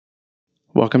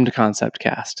Welcome to Concept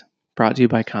Cast, brought to you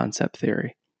by Concept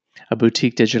Theory, a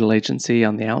boutique digital agency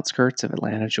on the outskirts of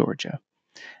Atlanta, Georgia,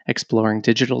 exploring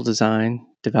digital design,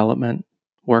 development,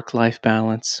 work-life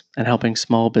balance, and helping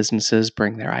small businesses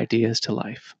bring their ideas to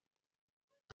life.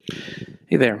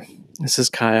 Hey there, this is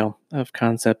Kyle of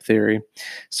Concept Theory.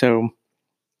 So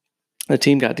the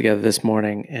team got together this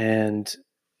morning, and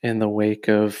in the wake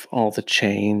of all the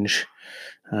change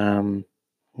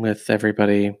with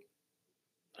everybody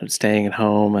staying at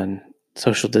home and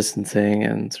social distancing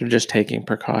and sort of just taking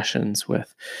precautions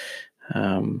with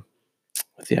the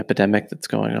epidemic that's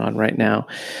going on right now,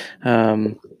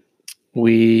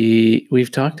 we've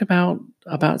talked about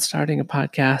starting a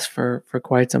podcast for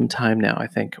quite some time now. I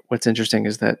think what's interesting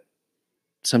is that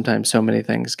sometimes so many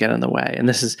things get in the way, and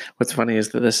this is what's funny is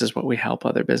that this is what we help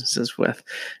other businesses with,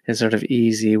 is sort of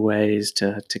easy ways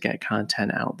to get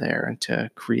content out there and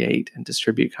to create and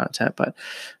distribute content, but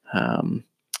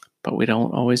we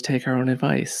don't always take our own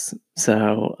advice.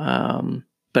 So,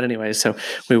 but anyway, so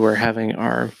we were having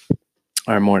our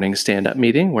morning stand-up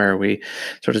meeting where we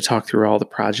sort of talk through all the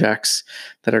projects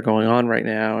that are going on right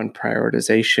now and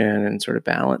prioritization and sort of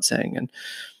balancing.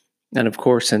 And of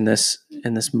course, in this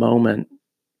moment,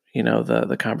 you know,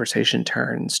 the conversation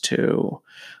turns to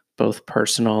both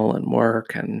personal and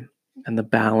work and the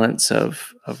balance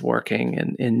of working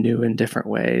in new and different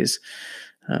ways,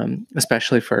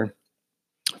 especially for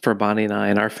Bonnie and I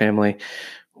and our family,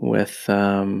 with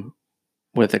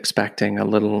expecting a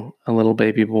little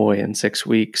baby boy in 6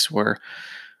 weeks. We're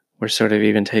sort of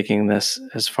even taking this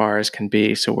as far as can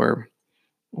be. So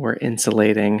we're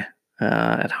insulating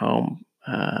at home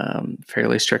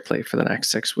fairly strictly for the next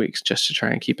 6 weeks, just to try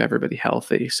and keep everybody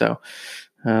healthy. So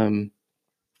in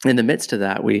the midst of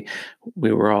that, we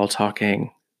were all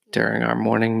talking during our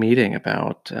morning meeting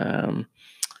about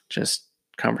just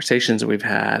conversations that we've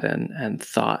had and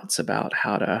thoughts about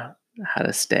how to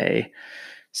stay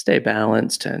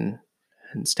balanced and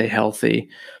stay healthy.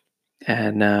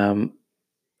 And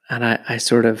I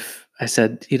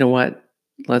said, you know what,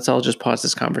 let's all just pause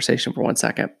this conversation for 1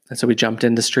 second. And so we jumped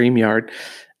into StreamYard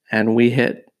and we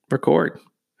hit record,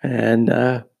 and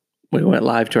we went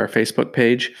live to our Facebook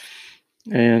page,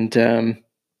 and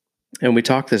we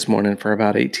talked this morning for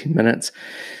about 18 minutes,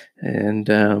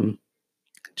 and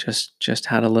just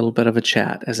had a little bit of a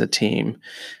chat as a team.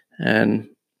 And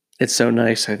it's so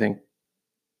nice. I think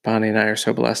Bonnie and I are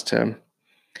so blessed to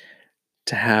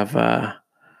have a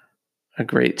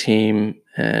great team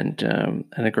and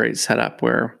a great setup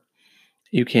where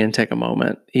you can take a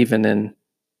moment, even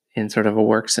in sort of a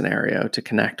work scenario, to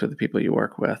connect with the people you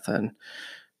work with and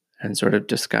sort of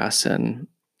discuss and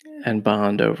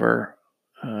bond over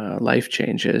life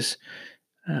changes,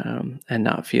 and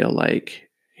not feel like,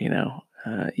 you know,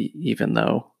 even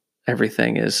though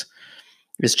everything is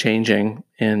changing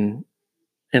in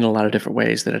a lot of different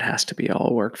ways, that it has to be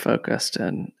all work focused,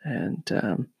 and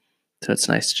so it's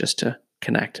nice just to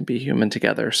connect and be human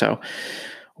together. So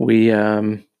we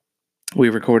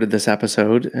recorded this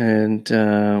episode, and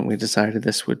we decided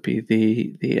this would be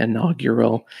the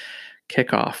inaugural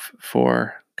kickoff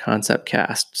for Concept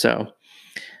Cast. So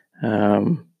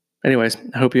anyways,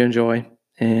 I hope you enjoy,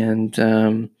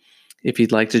 and if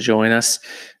you'd like to join us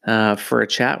for a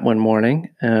chat one morning,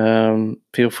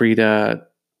 feel free to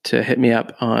hit me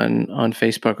up on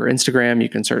Facebook or Instagram. You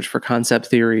can search for Concept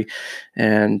Theory,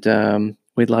 and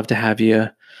we'd love to have you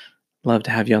on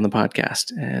the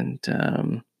podcast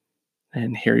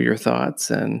and hear your thoughts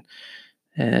and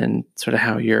sort of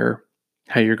how you're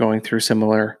going through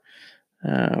similar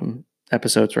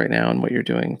episodes right now and what you're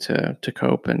doing to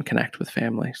cope and connect with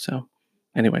family. So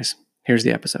anyways, here's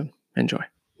the episode. Enjoy.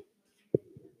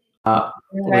 We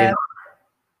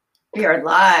are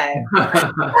live.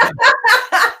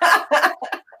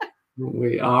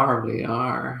 We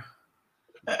are.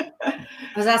 I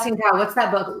was asking Kyle, what's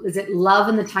that book? Is it Love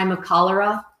in the Time of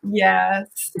Cholera?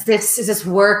 Yes. Is this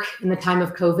work in the time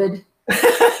of COVID?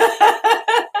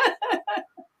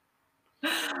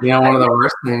 Yeah, one of the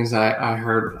worst things I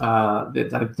heard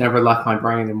that I've never left my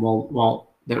brain and won't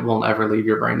ever leave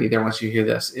your brain either once you hear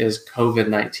this is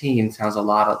COVID-19 sounds a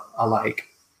lot alike.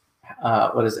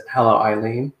 What is it? Hello,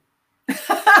 Eileen.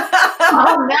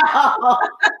 Oh no.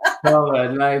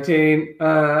 COVID-19.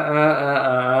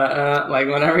 Like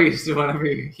whenever you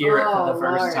hear it for the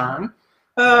first time.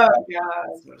 Oh God.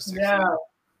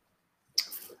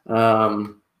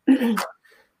 No.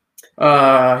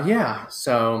 Yeah.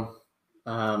 So,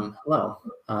 hello.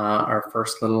 Our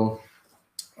first little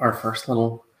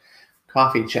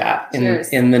coffee chat in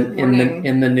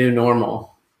the new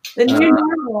normal. The new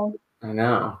normal. I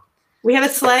know. We have a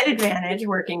slight advantage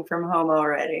working from home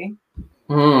already.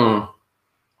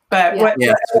 But Yeah.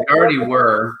 Yeah, so we already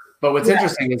were. But what's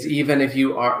interesting is even if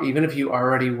you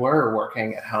already were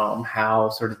working at home, how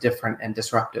sort of different and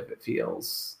disruptive it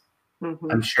feels.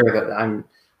 Mhm. I'm sure that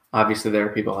obviously there are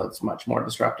people that's much more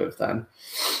disruptive than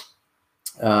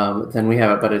we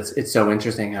have it, but it's so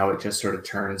interesting how it just sort of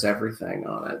turns everything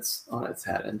on its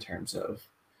head in terms of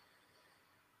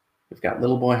we've got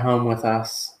little boy home with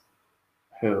us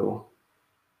who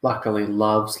luckily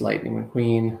loves Lightning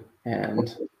McQueen,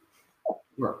 and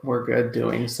we're good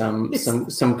doing some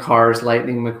Cars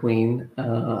Lightning McQueen.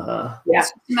 Yeah.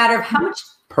 It's a matter of how much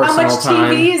personal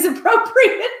time. TV is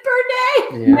appropriate per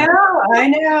day. Yeah. No, I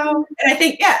know. And I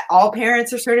think, all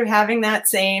parents are sort of having that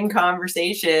same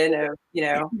conversation of,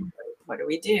 what do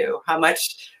we do? How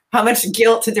much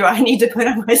guilt do I need to put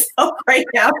on myself right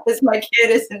now because my kid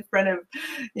is in front of,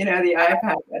 the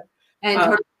iPad? And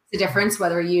totally makes a difference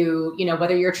whether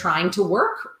whether you're trying to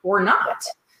work or not.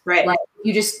 Right. Like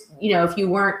you just, if you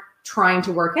weren't trying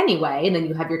to work anyway, and then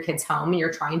you have your kids home and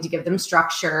you're trying to give them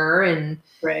structure and,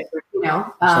 Right. So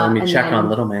let me check on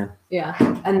little man. Yeah.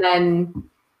 And then,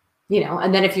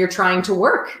 and then if you're trying to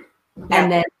work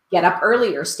and then get up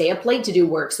early or stay up late to do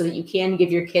work so that you can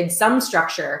give your kids some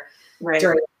structure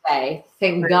during the day.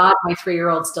 Thank God my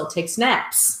 3-year-old still takes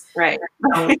naps. Right.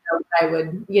 I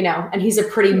would, and he's a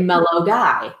pretty mellow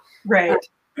guy. Right.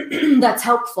 That's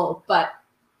helpful. But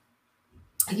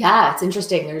yeah, it's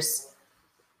interesting.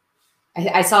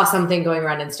 I saw something going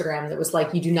around Instagram that was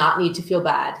like, you do not need to feel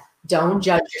bad. Don't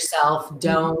judge yourself.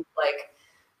 Don't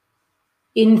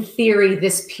in theory,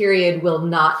 this period will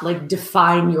not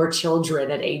define your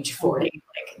children at age 40.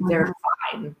 They're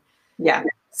fine. Yeah.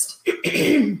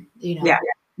 Yeah.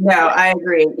 No, I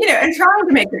agree. And trying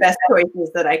to make the best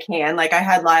choices that I can. Like I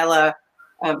had Lila,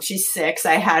 she's 6.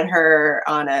 I had her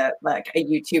on a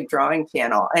YouTube drawing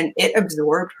channel, and it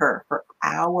absorbed her for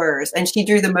hours. And she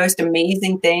drew the most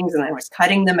amazing things, and I was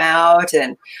cutting them out.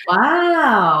 And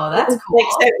wow, that's cool.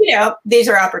 So, these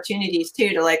are opportunities too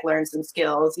to learn some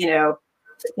skills.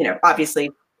 Obviously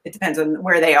it depends on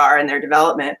where they are in their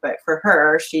development, but for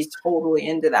her, she's totally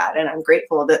into that, and I'm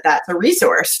grateful that that's a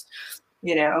resource.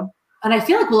 And I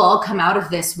feel like we'll all come out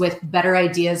of this with better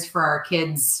ideas for our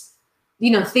kids,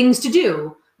 things to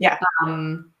do. Yeah.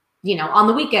 On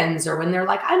the weekends or when they're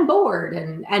like, I'm bored,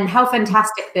 and how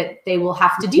fantastic that they will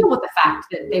have to deal with the fact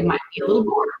that they might be a little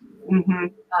bored. Mm-hmm.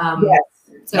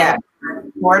 Yes.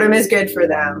 Boredom is good for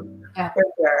them. Yeah. For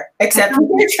sure. Except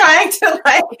when you're trying to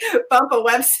bump a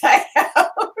website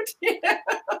out.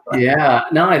 Yeah.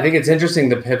 No, I think it's interesting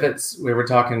the pivots we were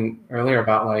talking earlier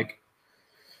about,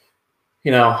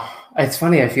 it's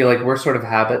funny. I feel like we're sort of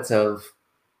habits of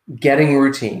getting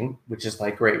routine, which is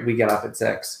great. We get up at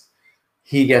 6.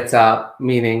 He gets up,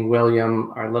 meaning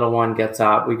William, our little one, gets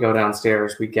up. We go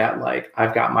downstairs. We get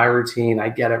I've got my routine. I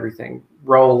get everything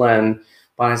rolling.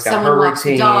 Bonnie's got her routine. Someone walks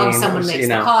the dog. Someone makes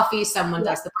the coffee. Someone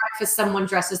does the breakfast. Someone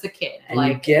dresses the kid. And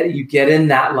you get in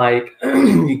that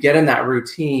you get in that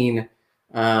routine,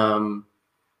 and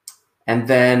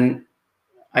then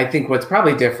I think what's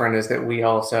probably different is that we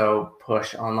also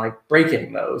push on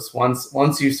breaking those.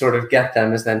 Once you sort of get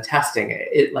them, is then testing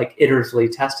it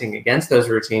iteratively testing against those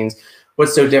routines.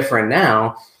 What's so different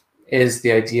now is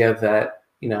the idea that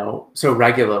so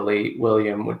regularly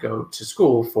William would go to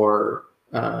school for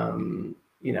 8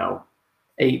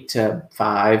 to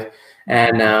 5,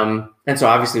 and so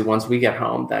obviously once we get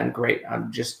home, then great,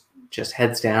 I'm just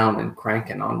heads down and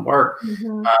cranking on work.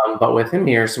 But with him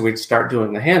here, so we'd start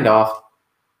doing the handoff,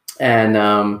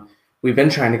 and we've been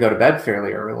trying to go to bed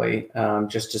fairly early,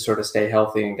 just to sort of stay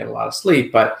healthy and get a lot of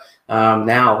sleep. But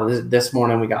now this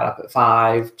morning we got up at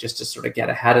 5 just to sort of get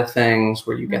ahead of things,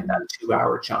 where you get that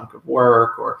 2-hour chunk of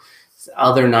work, or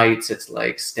other nights it's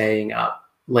staying up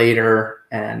later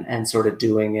and sort of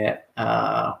doing it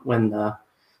when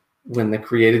the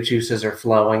creative juices are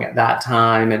flowing at that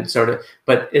time, and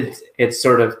but it's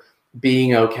sort of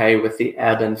being okay with the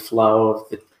ebb and flow of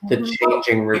the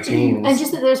changing routines. And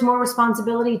just that there's more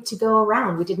responsibility to go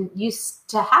around. We didn't used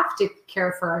to have to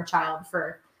care for our child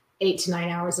for 8 to 9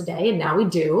 hours a day, and now we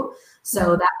do.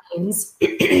 So that means,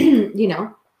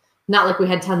 not like we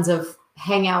had tons of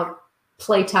hangout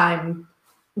playtime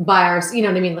by ours, you know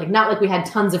what I mean? Not like we had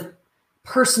tons of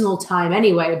personal time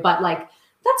anyway, but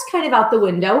that's kind of out the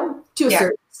window to a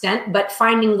certain extent, but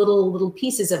finding little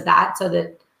pieces of that so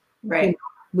that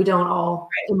we don't all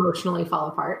emotionally fall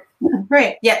apart.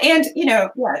 Right. Yeah. And,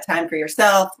 time for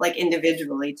yourself,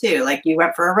 individually too. You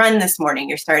went for a run this morning,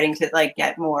 you're starting to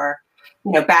get more,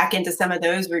 back into some of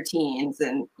those routines,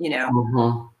 and,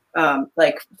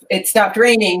 it stopped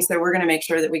raining, so we're going to make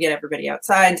sure that we get everybody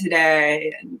outside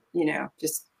today, and,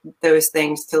 just those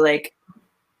things to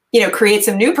create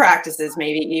some new practices,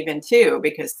 maybe even too,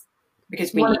 because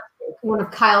we one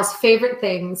of Kyle's favorite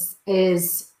things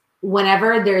is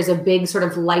whenever there's a big sort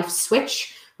of life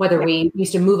switch, whether we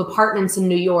used to move apartments in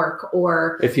New York,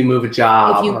 or if you move a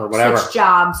job or whatever, switch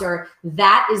jobs, or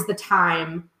that is the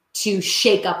time to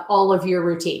shake up all of your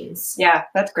routines. Yeah,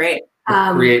 that's great.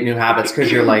 Create new habits,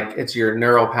 because you're like, it's your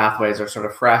neural pathways are sort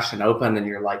of fresh and open, and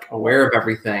you're like aware of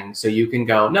everything. So you can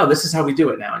go, no, this is how we do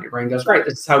it now. And your brain goes, great,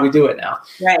 this is how we do it now.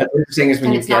 Right. But the interesting is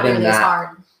when you get in that,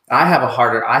 hard. I have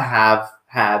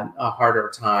had a harder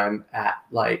time at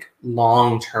like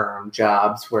long-term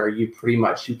jobs where you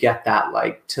get that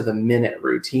like to the minute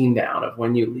routine down of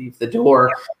when you leave the door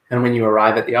and when you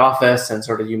arrive at the office, and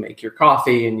sort of you make your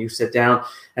coffee and you sit down,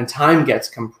 and time gets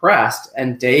compressed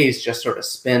and days just sort of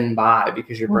spin by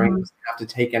because your brain doesn't have to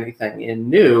take anything in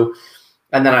new.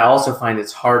 And then I also find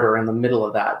it's harder in the middle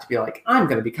of that to be like, I'm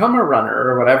going to become a runner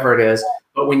or whatever it is.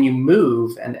 But when you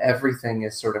move and everything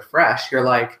is sort of fresh, you're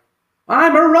like,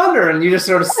 I'm a runner. And you just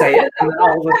sort of say it. And then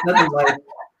all of a sudden, like,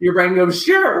 your brain goes,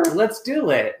 sure, let's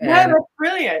do it. And yeah, that's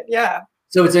brilliant. Yeah.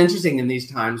 so it's interesting in these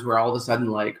times where all of a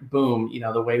sudden, like, boom,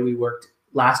 the way we worked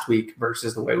last week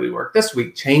versus the way we work this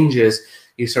week changes.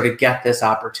 You sort of get this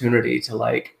opportunity to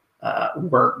like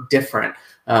work different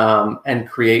and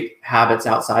create habits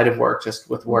outside of work, just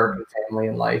with work and family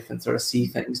and life, and sort of see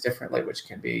things differently, which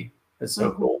is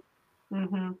so cool.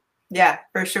 Mm-hmm. Yeah,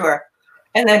 for sure.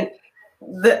 And then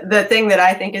the thing that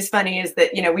I think is funny is that,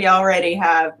 we already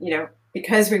have,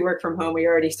 because we work from home, we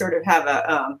already sort of have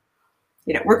a,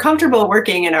 we're comfortable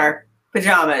working in our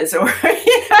pajamas, or,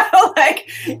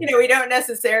 we don't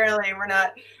necessarily,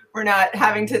 we're not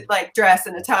having to like dress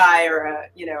in a tie or a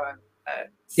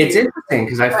it's interesting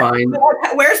because I find,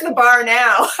 where's the bar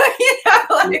now?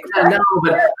 No,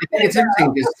 but I think it's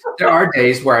interesting because there are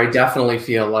days where I definitely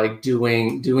feel like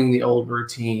doing the old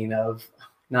routine of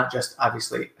not just,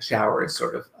 obviously a shower is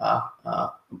sort of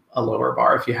a lower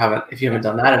bar if you haven't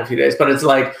done that in a few days, but it's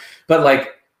like,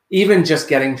 even just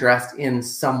getting dressed in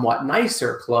somewhat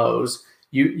nicer clothes,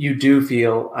 you do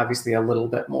feel obviously a little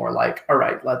bit more like, all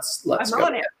right, let's go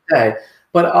today.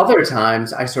 But other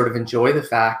times I sort of enjoy the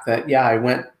fact that, I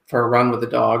went for a run with the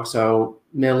dog. So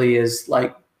Millie is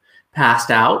like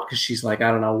passed out because she's like,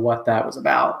 I don't know what that was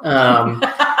about. We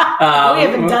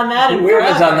haven't done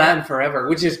that in forever,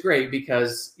 which is great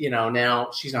because,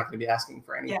 now she's not going to be asking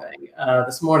for anything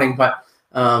this morning.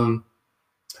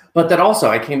 But that also,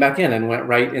 I came back in and went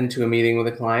right into a meeting with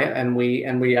a client, and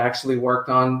we actually worked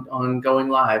on going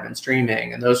live and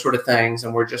streaming and those sort of things,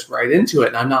 and we're just right into it.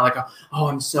 And I'm not like, oh,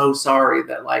 I'm so sorry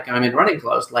that like I'm in running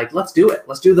clothes. Like, let's do it.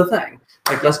 Let's do the thing.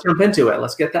 Like, let's jump into it.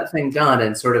 Let's get that thing done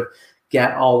and sort of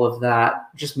get all of that,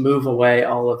 just move away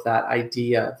all of that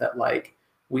idea that like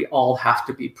we all have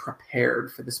to be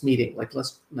prepared for this meeting. Like,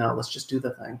 let's just do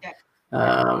the thing. Yeah.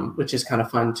 Which is kind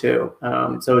of fun too.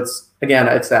 So it's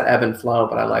that ebb and flow,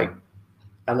 but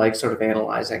I like sort of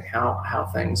analyzing how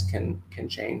things can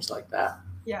change like that.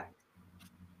 Yeah.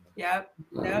 Yep.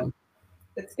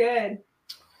 That's good.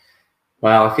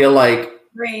 Well, I feel like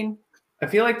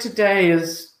today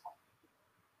is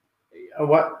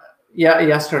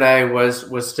yesterday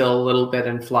was still a little bit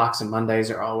in flux, and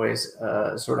Mondays are always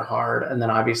sort of hard. And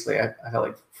then obviously I felt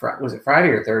like, was it Friday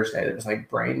or Thursday? It was like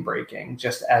brain breaking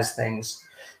just as things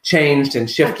changed and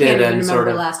shifted, and sort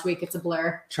of last week. It's a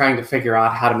blur trying to figure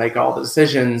out how to make all the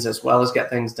decisions as well as get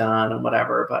things done and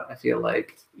whatever. But I feel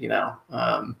like,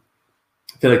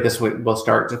 this week we'll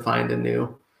start to find a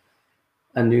new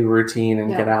routine and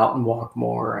get out and walk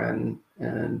more, and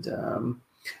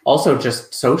also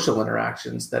just social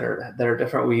interactions that are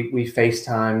different. We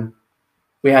FaceTime.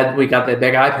 We got the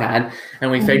big iPad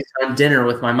and we FaceTime dinner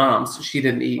with my mom. So she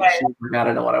didn't eat. Right. She was like, I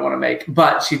don't know what I want to make,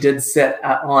 but she did sit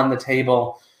on the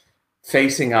table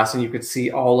facing us, and you could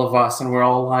see all of us, and we're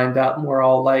all lined up, and we're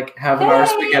all like having our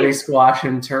spaghetti squash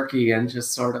and turkey, and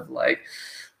just sort of like,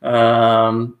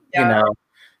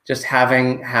 just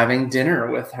having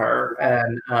dinner with her,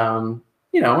 and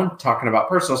and talking about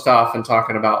personal stuff and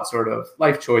talking about sort of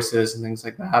life choices and things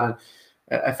like that. And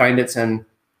I find it's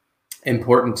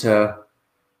important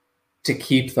to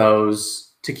keep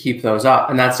those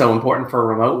up. And that's so important for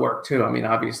remote work too. I mean,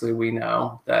 obviously we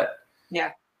know that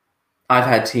I've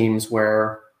had teams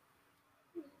where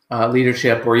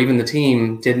leadership or even the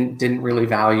team didn't really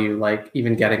value like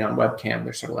even getting on webcam.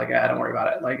 They're sort of like, don't worry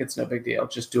about it. Like, it's no big deal.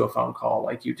 Just do a phone call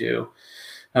like you do.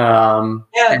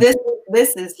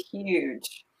 This is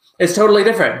huge. It's totally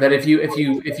different. That if you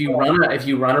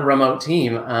run a remote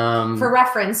team. For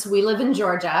reference, we live in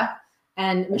Georgia,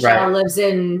 and Michelle lives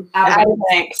in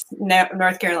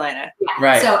North Carolina. Yeah.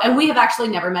 Right. So, and we have actually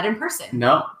never met in person.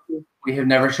 No. We have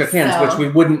never shook hands, So- which we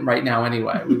wouldn't right now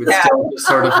anyway. We would Yeah. still just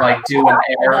sort of like do an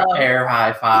air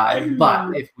high five.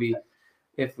 But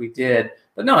if we did,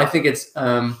 but no, I think it's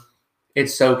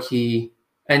so key.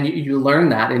 And you learn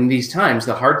that in these times.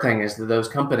 The hard thing is that those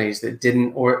companies that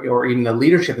didn't, or even the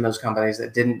leadership in those companies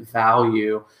that didn't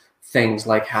value things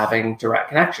like having direct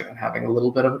connection and having a little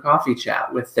bit of a coffee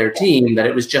chat with their team, that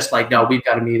it was just like, no, we've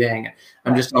got a meeting.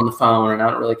 I'm just on the phone and I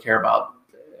don't really care about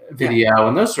video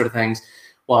and those sort of things.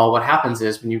 Well, what happens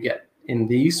is when you get in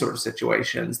these sort of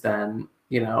situations, then,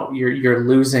 you know, you're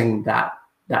losing that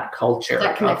culture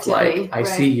of like, I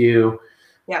see you.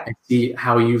 Yeah. I see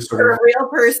how you sort You're of, a real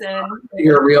person.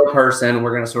 you're a real person.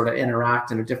 We're going to sort of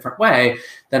interact in a different way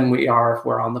than we are if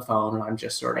we're on the phone and I'm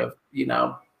just sort of, you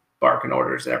know, barking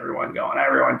orders at everyone, going,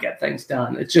 everyone get things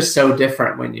done. It's just so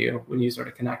different when you sort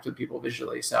of connect with people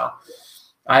visually. So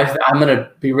I'm going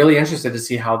to be really interested to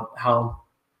see how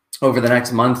over the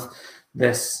next month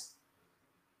this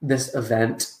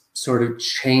event sort of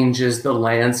changes the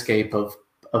landscape of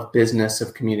business,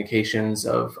 of communications,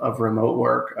 of remote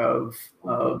work, of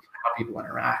how people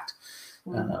interact.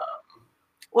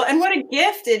 Well, and what a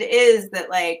gift it is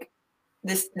that like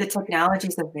the technology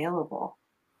is available.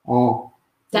 Oh,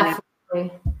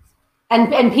 Definitely.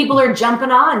 And people are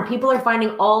jumping on. People are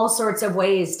finding all sorts of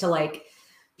ways to like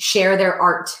share their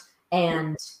art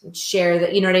and share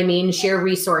that, you know what I mean? Share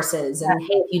resources. And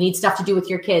hey, if you need stuff to do with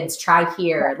your kids, try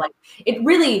here. Like it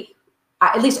really,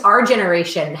 at least our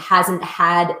generation hasn't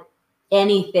had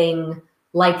anything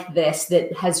like this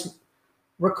that has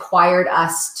required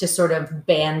us to sort of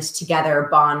band together,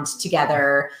 bond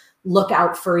together, look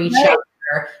out for each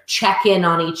other, check in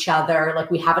on each other.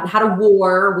 Like we haven't had a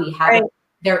war. We haven't,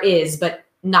 there is, but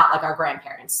not like our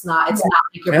grandparents. Not like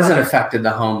your it hasn't brother. affected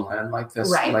the homeland like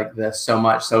this so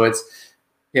much. So it's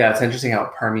interesting how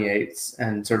it permeates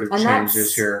and sort of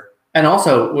changes and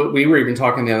also we were even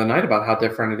talking the other night about how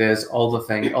different it is, all the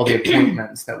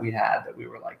appointments that we had that we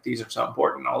were like, these are so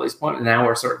important, all these appointments. Now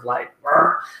we're sort of like,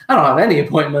 I don't have any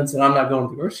appointments and I'm not going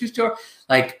to the grocery store.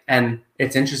 Like, and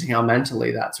it's interesting how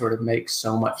mentally that sort of makes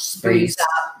so much space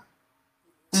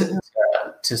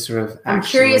to sort of I'm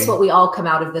curious what we all come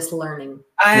out of this learning.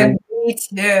 Me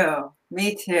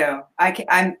too.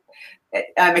 I'm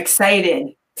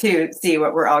excited to see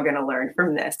what we're all going to learn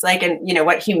from this. Like, and you know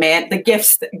what, the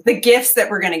gifts that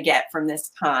we're going to get from this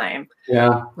time.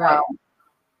 Yeah. Right.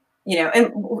 You know,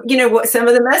 and you know what, some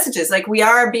of the messages, like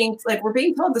we're being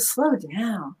told to slow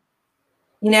down.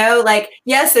 You know, like,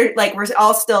 yes, they're like, we're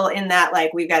all still in that,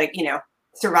 like, we've got to, you know,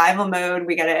 survival mode.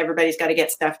 Everybody's got to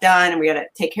get stuff done and we got to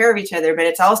take care of each other. But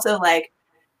it's also like,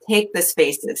 take the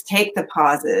spaces, take the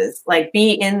pauses, like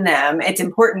be in them. It's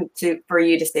important for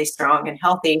you to stay strong and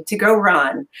healthy, to go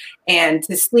run and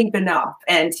to sleep enough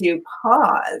and to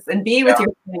pause and be with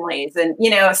your families. And, you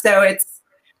know, so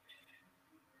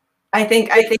I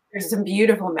think there's some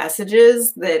beautiful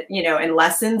messages that, you know, and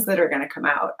lessons that are going to come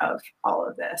out of all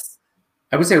of this.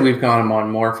 I would say we've gone on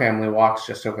more family walks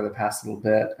just over the past little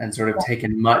bit and sort of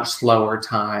taken much slower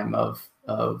time of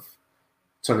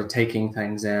sort of taking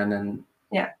things in and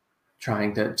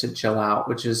trying to chill out,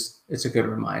 which is, it's a good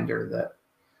reminder that.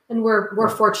 And we're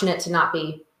fortunate to not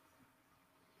be,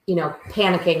 you know,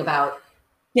 panicking about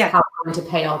how we're going to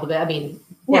pay all the bill. I mean,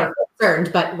 we're concerned,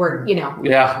 but we're, you know,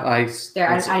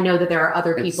 I know that there are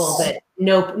other people that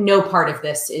no part of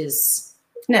this is.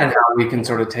 And how we can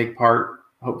sort of take part,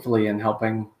 hopefully, in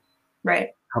helping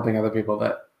other people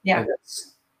that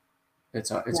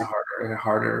it's a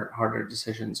harder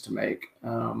decisions to make,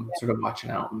 sort of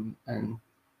watching out and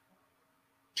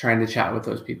trying to chat with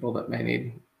those people that may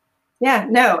need. Yeah,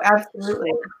 no,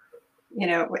 absolutely. You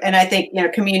know, and I think, you know,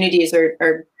 communities are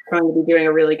going to be doing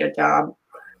a really good job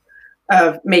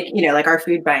of making, you know, like our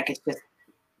food bank is just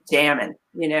jamming,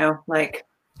 you know, like,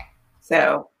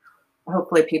 so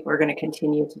hopefully people are going to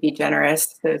continue to be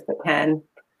generous, those that can,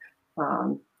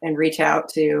 and reach out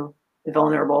to the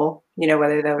vulnerable, you know,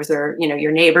 whether those are, you know,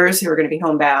 your neighbors who are going to be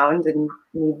homebound and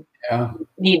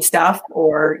need stuff,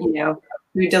 or, you know,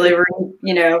 food delivery,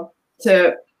 you know,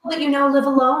 to let you know, live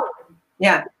alone.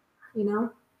 Yeah. You know,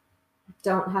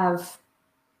 don't have,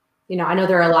 you know, I know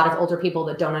there are a lot of older people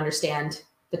that don't understand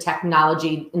the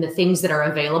technology and the things that are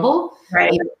available.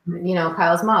 Right. You know,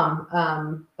 Kyle's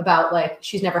mom, about like,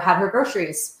 she's never had her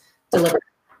groceries delivered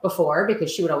before because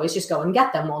she would always just go and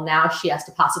get them. Well, now she has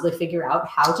to possibly figure out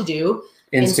how to do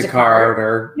Instacart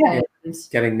or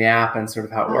getting the app and sort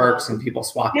of how it works, and people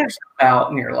swap your stuff out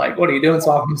and you're like, what are you doing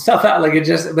swapping stuff out? Like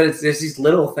there's these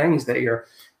little things that your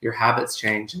habits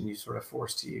change and you sort of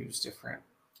forced to use different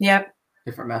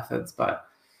methods. But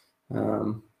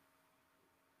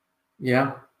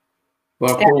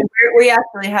Well, Yeah, cool. we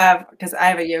actually have, because I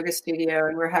have a yoga studio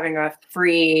and we're having a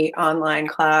free online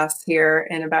class here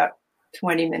in about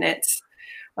 20 minutes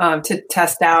to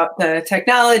test out the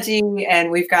technology.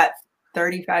 And we've got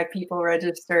 35 people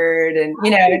registered, and, you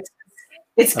know,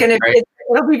 it's going to,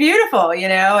 it'll be beautiful, you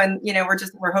know, and, you know,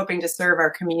 we're hoping to serve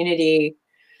our community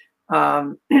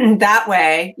that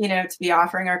way, you know, to be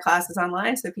offering our classes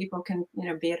online so people can, you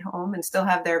know, be at home and still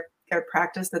have their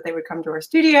practice that they would come to our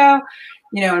studio,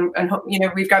 you know, and you know,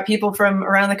 we've got people from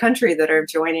around the country that are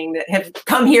joining that have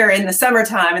come here in the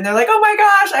summertime, and they're like, oh my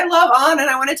gosh, I love Anna and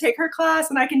I want to take her class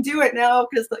and I can do it now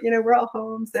because, you know, we're all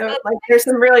home. So like there's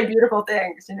some really beautiful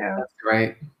things, you know. That's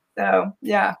great. So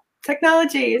yeah,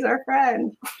 technology is our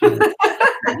friend.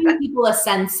 Giving people a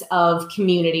sense of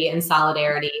community and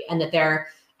solidarity, and that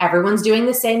everyone's doing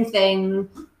the same thing.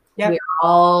 Yep. We're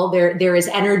all there is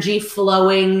energy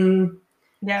flowing.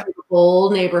 Yeah, the whole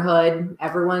neighborhood.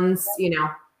 Everyone's, you know,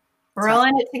 we're all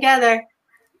in it together.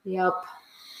 Yep.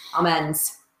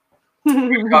 Amens.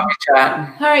 Coffee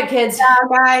chat. All right, kids. Ciao,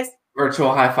 guys.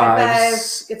 Virtual high High fives.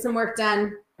 fives. Get some work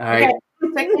done. All right.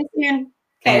 Okay. Talk to you soon.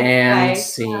 And bye.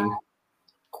 scene.